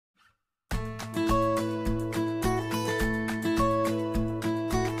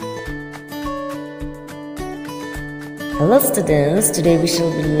Hello students, today we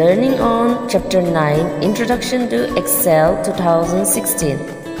shall be learning on Chapter 9, Introduction to Excel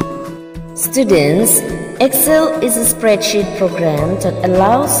 2016. Students, Excel is a spreadsheet program that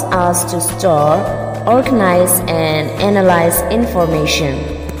allows us to store, organize and analyze information.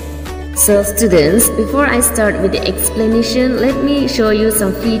 So students, before I start with the explanation, let me show you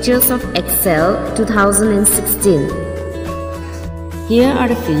some features of Excel 2016. Here are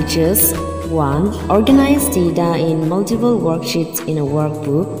the features. 1. Organize data in multiple worksheets in a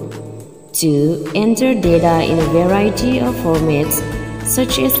workbook. 2. Enter data in a variety of formats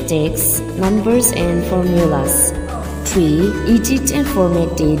such as text, numbers and formulas. 3. Edit and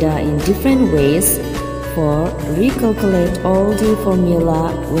format data in different ways. 4. Recalculate all the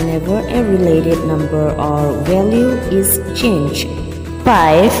formula whenever a related number or value is changed.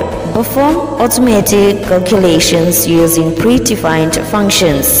 5. Perform automatic calculations using predefined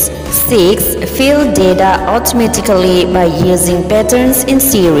functions. 6. Fill data automatically by using patterns in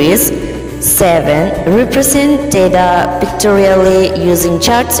series. 7. Represent data pictorially using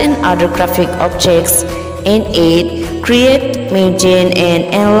charts and other graphic objects. And 8. Create, maintain and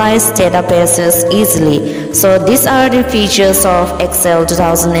analyze databases easily. So these are the features of Excel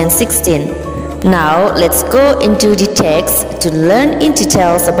 2016. Now let's go into the text to learn in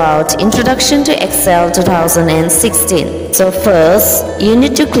details about Introduction to Excel 2016. So first, you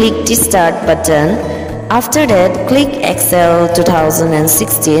need to click the Start button. After that, click Excel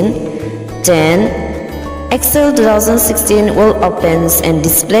 2016. Then, Excel 2016 will open and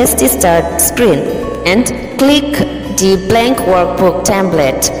displays the Start screen. And click the blank workbook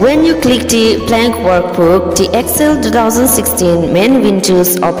template. When you click the blank workbook, the Excel 2016 main window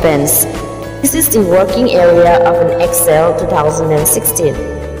opens. This is the working area of an Excel 2016.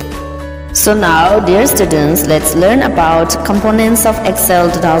 So now, dear students, let's learn about components of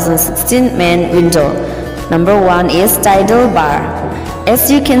Excel 2016 main window. Number 1 is title bar. As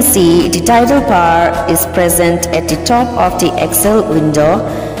you can see, the title bar is present at the top of the Excel window.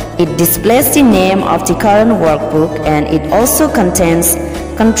 It displays the name of the current workbook and it also contains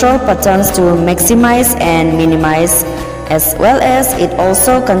control buttons to maximize and minimize, as well as it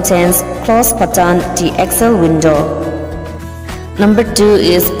also contains close button the Excel window. Number 2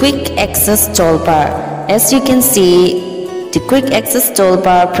 is quick access toolbar. As you can see, the quick access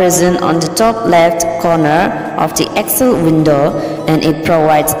toolbar present on the top left corner of the Excel window, and it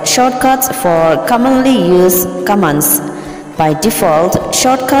provides shortcuts for commonly used commands. By default,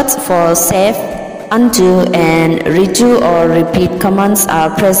 shortcuts for save, undo and redo or repeat commands are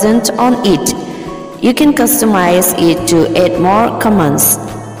present on it. You can customize it to add more commands.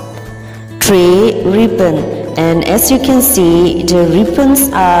 3. Ribbon. And as you can see, the ribbons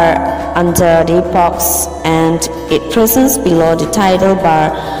are under the box and it presents below the title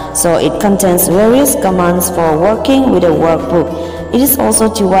bar, so it contains various commands for working with a workbook. It is also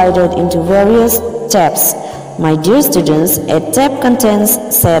divided into various tabs. My dear students, a tab contains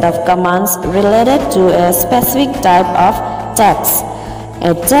a set of commands related to a specific type of text.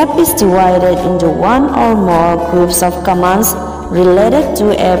 A tab is divided into one or more groups of commands related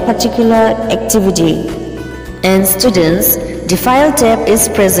to a particular activity. And students, the File tab is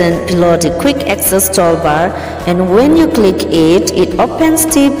present below the Quick Access toolbar, and when you click it, it opens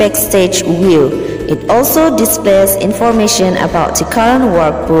the Backstage view. It also displays information about the current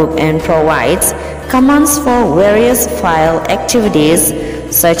workbook and provides commands for various file activities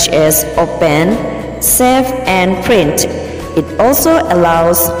such as open, save and print. It also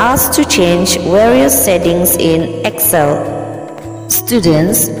allows us to change various settings in Excel.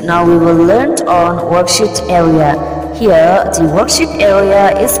 Students, now we will learn on worksheet area. Here, the worksheet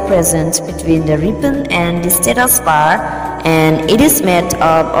area is present between the ribbon and the status bar, and it is made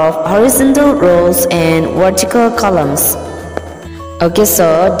up of horizontal rows and vertical columns. Okay,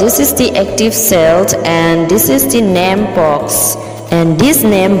 so this is the active cell and this is the name box. And this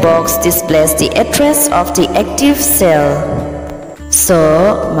name box displays the address of the active cell.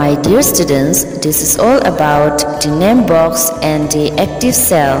 So, my dear students, this is all about the name box and the active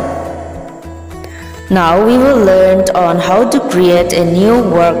cell. Now we will learn on how to create a new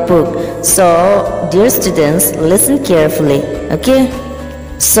workbook. So, dear students, listen carefully, okay?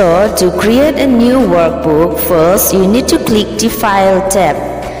 So, to create a new workbook, first you need to click the File tab.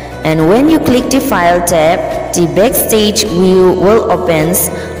 And when you click the File tab, the Backstage view will open.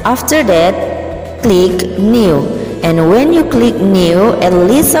 After that, click New. And when you click New, a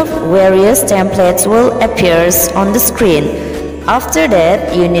list of various templates will appear on the screen. After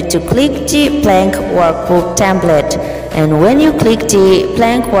that, you need to click the Blank Workbook template. And when you click the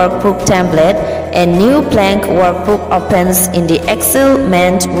Blank Workbook template, a new blank workbook opens in the Excel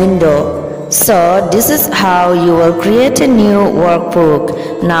main window. So this is how you will create a new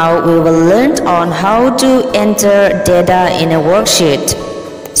workbook. Now we will learn on how to enter data in a worksheet.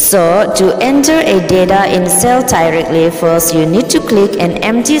 So to enter a data in cell directly, first you need to click an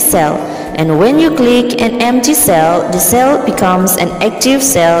empty cell. And when you click an empty cell, the cell becomes an active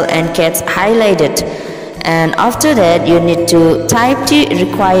cell and gets highlighted. And after that, you need to type the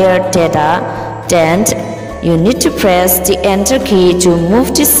required data. Then you need to press the enter key to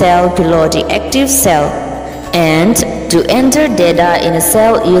move the cell below the active cell. And to enter data in a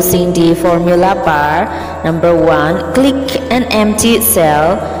cell using the formula bar, number 1, click an empty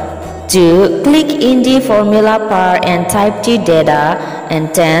cell. 2, click in the formula bar and type the data.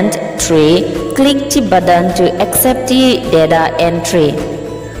 And then 3, click the button to accept the data entry.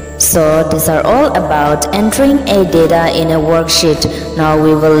 So these are all about entering a data in a worksheet. Now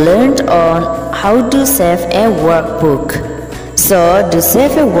we will learn on how to save a workbook. So to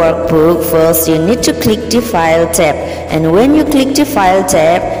save a workbook, first you need to click the File tab. And when you click the File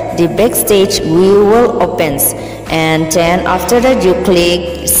tab, the backstage view will opens. And then after that you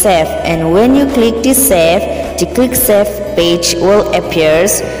click Save. And when you click the Save, the Click Save page will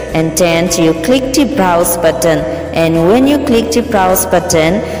appears. And then you click the Browse button. And when you click the Browse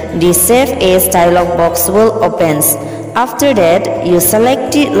button, the Save As dialog box will opens. After that, you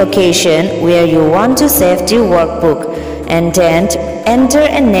select the location where you want to save the workbook. And then enter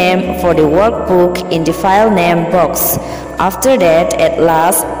a name for the workbook in the file name box. After that, at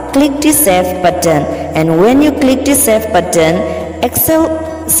last, click the Save button. And when you click the Save button,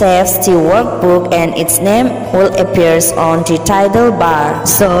 Excel saves the workbook and its name will appear on the title bar.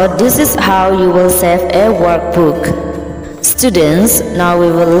 So this is how you will save a workbook. Students, now we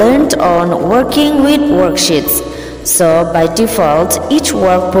will learn on working with worksheets. So by default, each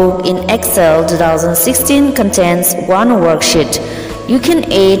workbook in Excel 2016 contains one worksheet. You can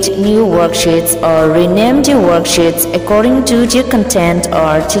add new worksheets or rename the worksheets according to the content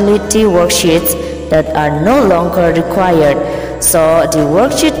or delete the worksheets that are no longer required. So the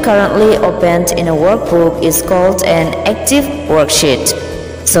worksheet currently opened in a workbook is called an active worksheet.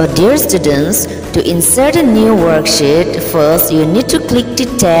 So dear students, to insert a new worksheet, first you need to click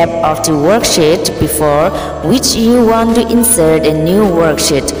the tab of the worksheet before which you want to insert a new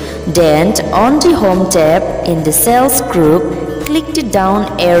worksheet. Then on the Home tab in the Cells group, click the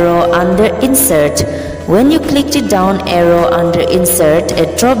down arrow under Insert. When you click the down arrow under Insert,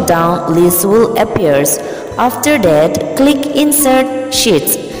 a drop-down list will appear. After that, click Insert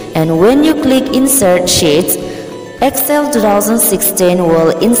Sheets. And when you click Insert Sheets, Excel 2016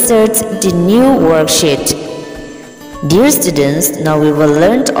 will insert the new worksheet. Dear students, now we will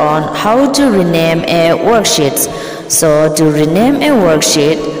learn on how to rename a worksheet. So to rename a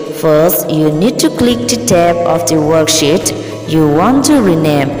worksheet, first you need to click the tab of the worksheet you want to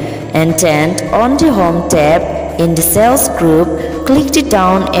rename. And then on the Home tab in the Cells group, click the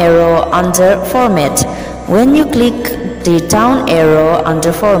down arrow under Format. When you click the down arrow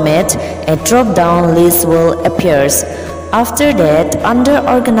under Format, a drop-down list will appear. After that, under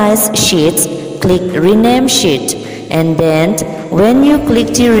Organize Sheets, click Rename Sheet. And then, when you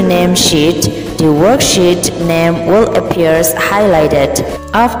click the Rename Sheet, the worksheet name will appear highlighted.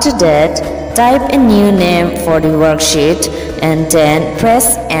 After that, type a new name for the worksheet and then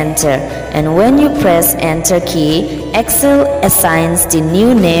press Enter. And when you press Enter key, Excel assigns the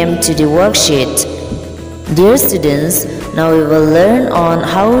new name to the worksheet. Dear students, now we will learn on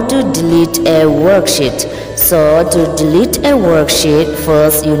how to delete a worksheet. So to delete a worksheet,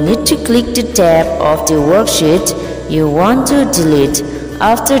 first you need to click the tab of the worksheet you want to delete.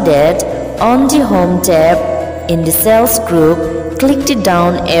 After that, on the Home tab in the Cells group, click the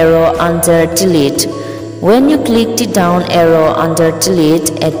down arrow under Delete. When you click the down arrow under Delete,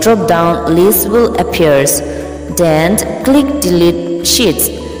 a drop-down list will appear. Then click Delete Sheets.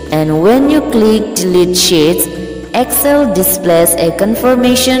 And when you click Delete Sheets, Excel displays a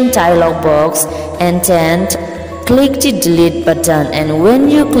confirmation dialog box and then click the Delete button. And when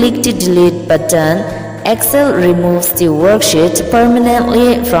you click the Delete button, Excel removes the worksheet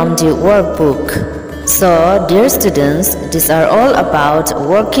permanently from the workbook. So, dear students, these are all about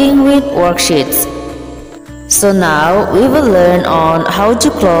working with worksheets. So now we will learn on how to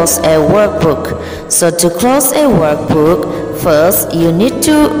close a workbook. So to close a workbook, first you need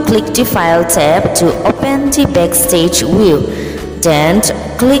to click the File tab to open the Backstage view. Then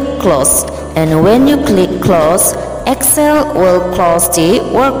click Close. And when you click Close, Excel will close the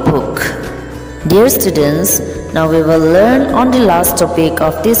workbook. Dear students, now we will learn on the last topic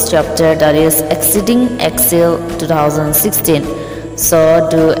of this chapter, that is Exceeding Excel 2016. So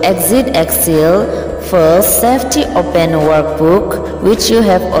to exit Excel, first safety open workbook which you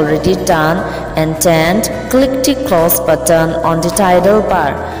have already done, and then click the close button on the title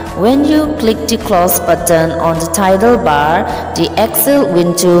bar. When you click the close button on the title bar, the Excel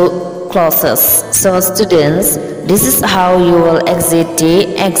window closes. So students, this is how you will exit the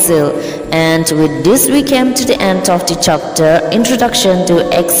Excel. And with this we came to the end of the chapter Introduction to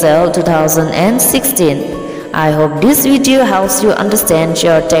Excel 2016. I hope this video helps you understand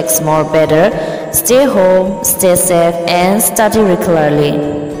your text more better. Stay home, stay safe, and study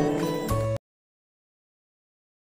regularly.